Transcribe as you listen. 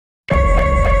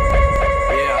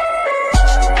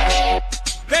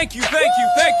Thank you,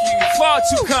 far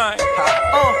too kind.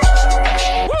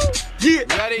 Yeah.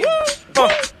 Ready? Let's go.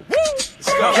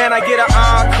 Can I get an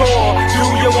encore? Do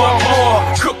you want more?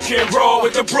 Cook and roll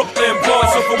with the Brooklyn boys.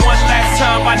 So for one last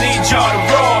time, I need y'all to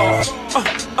roll.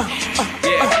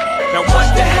 Yeah. Now what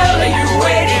the hell are you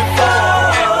waiting for?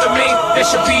 After me, there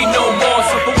should be no more.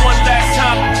 So for one last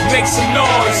time, make some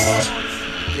noise.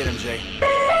 Get him, Jay.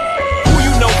 Who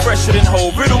you know fresher than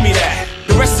Ho? Riddle me that.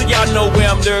 The rest of y'all know where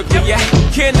I'm lyrically at.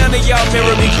 Can't none of y'all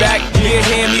mirror me back. Yeah,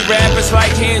 hear me rap, it's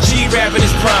like hand G rapping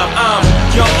his prime. I'm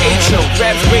young H.O.,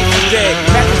 raps Grateful Dead.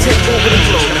 Back to take over the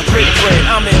globe, and I break bread.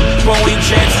 I'm in Boeing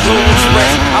Jets, Blue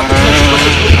Express. Out